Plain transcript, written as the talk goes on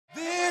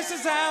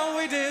is how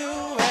we do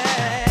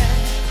it.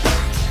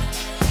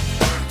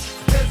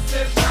 This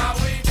is how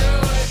we do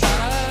it.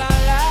 La, la,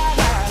 la,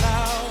 la, la.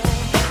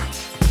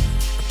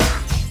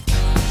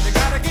 You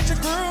gotta get your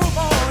groove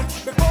on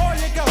before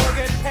you go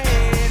get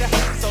paid.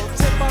 So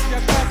tip up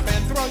your cup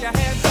and throw your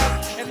hands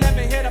up and let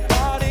me hear the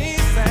party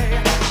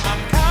say,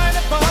 I'm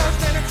kinda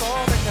buzzed and it's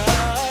all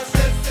because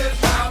This is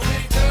how we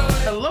do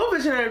it. Hello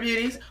Visionary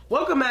Beauties,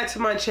 welcome back to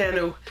my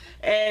channel.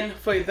 And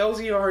for those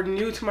of you who are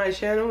new to my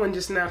channel and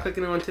just now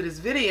clicking on to this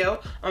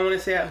video, I want to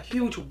say a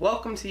huge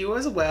welcome to you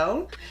as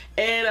well.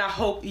 And I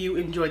hope you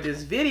enjoyed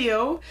this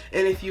video.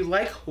 And if you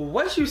like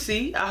what you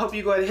see, I hope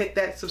you go ahead and hit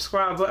that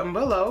subscribe button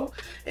below.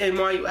 And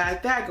while you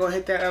at that, go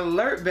hit that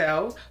alert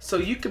bell so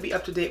you can be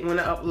up to date when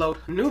I upload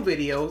new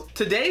videos.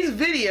 Today's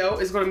video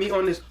is going to be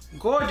on this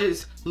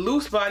gorgeous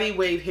loose body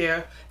wave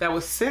hair that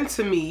was sent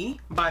to me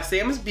by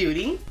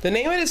SAMSBEAUTY. The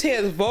name of this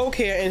hair is Vogue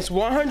hair, and it's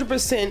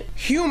 100%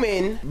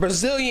 human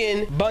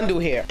Brazilian bundle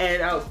hair.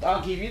 And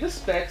I'll give you the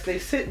specs. They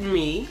sent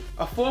me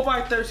a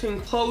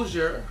 4x13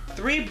 closure,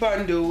 3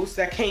 bundles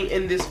that came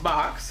in this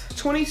box,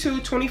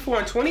 22, 24,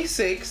 and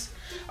 26.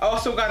 I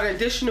also got an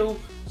additional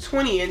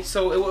 20-inch,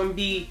 so it wouldn't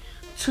be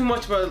too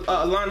much of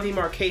a line of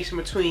demarcation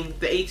between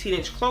the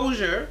 18-inch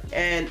closure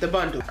and the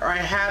bundle. I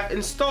have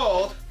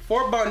installed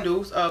 4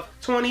 bundles of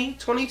 20,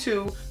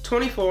 22,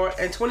 24,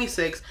 and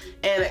 26,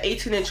 and an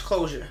 18-inch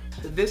closure.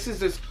 This is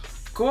this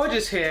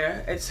gorgeous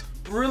hair. It's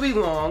really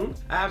long.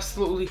 I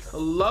absolutely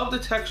love the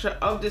texture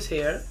of this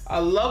hair. I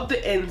love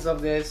the ends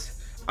of this.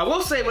 I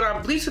will say when I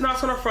bleached the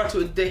knots on the front to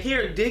it, the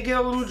hair did get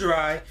a little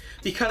dry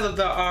because of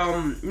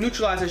the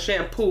neutralizing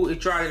shampoo. It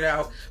dried it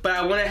out, but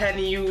I went ahead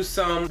and used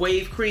some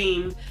wave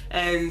cream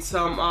and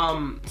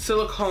some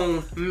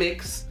silicone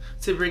mix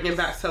to bring it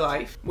back to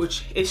life,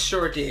 which it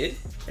sure did.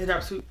 And I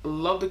absolutely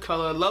love the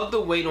color, love the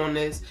weight on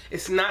this.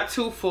 It's not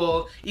too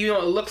full. Even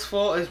though it looks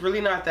full, it's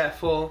really not that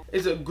full.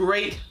 It's a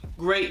great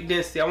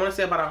density. I want to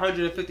say about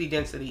 150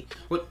 density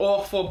with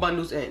all 4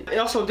 bundles in. It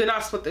also did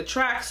not split the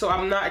track, so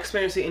I'm not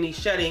experiencing any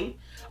shedding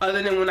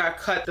other than when I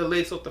cut the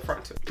lace off the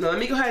front too. Now let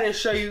me go ahead and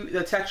show you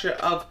the texture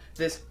of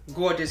this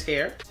gorgeous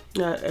hair.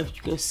 Now if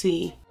you can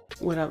see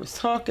what I was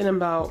talking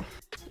about,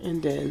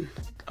 and then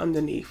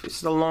underneath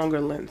it's the longer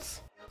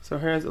lengths. So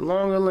here's the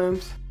longer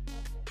limbs,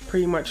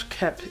 pretty much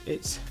kept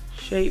its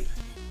shape,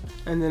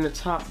 and then the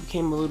top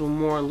became a little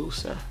more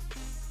looser,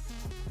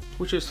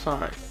 which is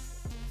fine.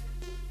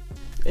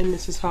 And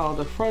this is how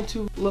the front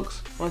two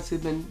looks once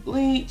it's been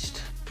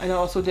bleached. And I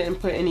also didn't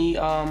put any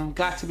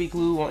got to be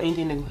glue or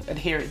anything to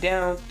adhere it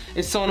down.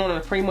 It's sewn on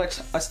a pretty much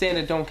a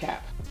standard dome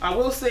cap. I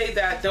will say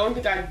that the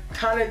only thing I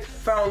kind of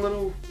found a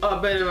little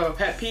bit of a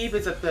pet peeve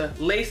is that the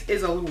lace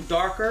is a little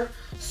darker,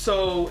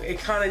 so it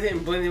kind of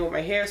didn't blend in with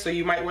my hair. So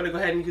you might want to go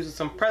ahead and use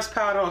some pressed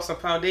powder or some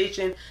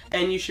foundation,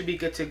 and you should be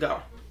good to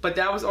go. But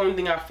that was the only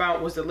thing I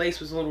found, was the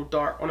lace was a little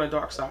dark on the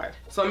dark side.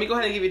 So let me go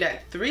ahead and give you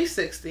that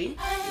 360.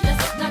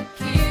 Let's not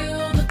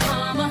kill the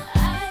drama.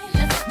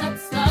 Let's not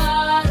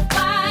start a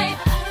fight.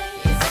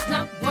 It's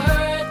not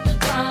worth the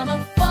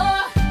drama for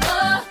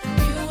a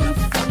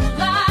beautiful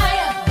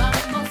life.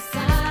 I'm on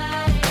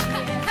side.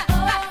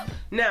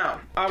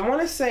 Now, I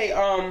want to say,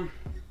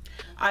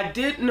 I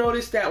did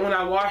notice that when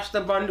I washed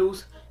the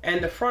bundles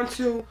and the front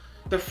two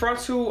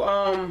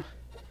kind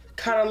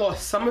of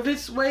lost some of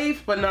its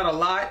wave, but not a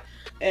lot.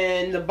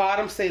 And the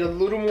bottom stayed a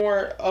little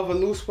more of a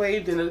loose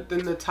wave than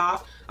the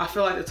top. I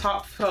feel like the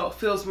top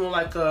feels more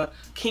like a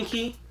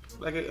kinky,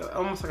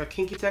 almost like a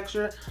kinky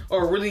texture,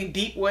 or a really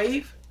deep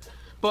wave.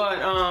 But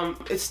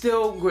it's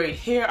still great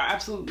hair. I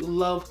absolutely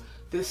love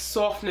this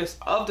softness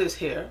of this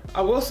hair.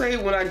 I will say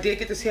when I did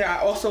get this hair, I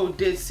also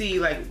did see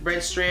like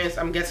red strands.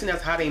 I'm guessing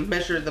that's how they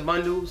measure the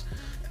bundles.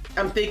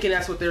 I'm thinking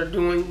that's what they're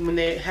doing when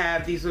they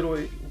have these little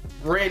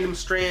random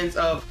strands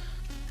of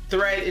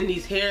thread in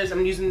these hairs. I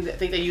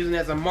think they're using it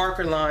as a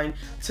marker line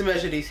to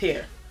measure these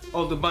hair,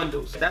 or the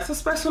bundles. That's the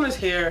specs on this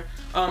hair.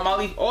 I'll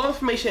leave all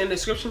information in the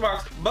description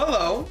box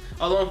below,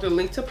 along with the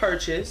link to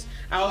purchase.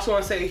 I also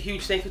want to say a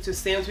huge thank you to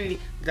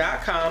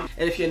SAMSBEAUTY.com.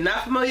 And if you're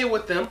not familiar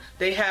with them,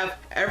 they have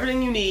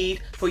everything you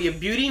need for your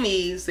beauty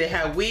needs. They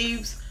have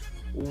weaves,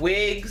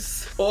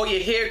 wigs, all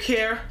your hair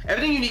care,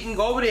 everything you need. You can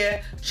go over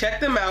there, check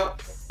them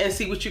out, and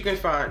see what you can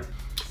find.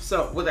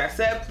 So with that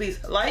said,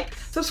 please like,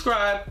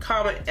 subscribe,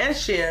 comment, and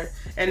share.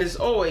 And as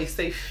always,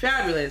 stay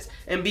fabulous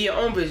and be your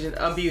own vision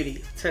of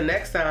beauty. Till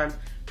next time,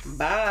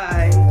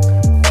 bye.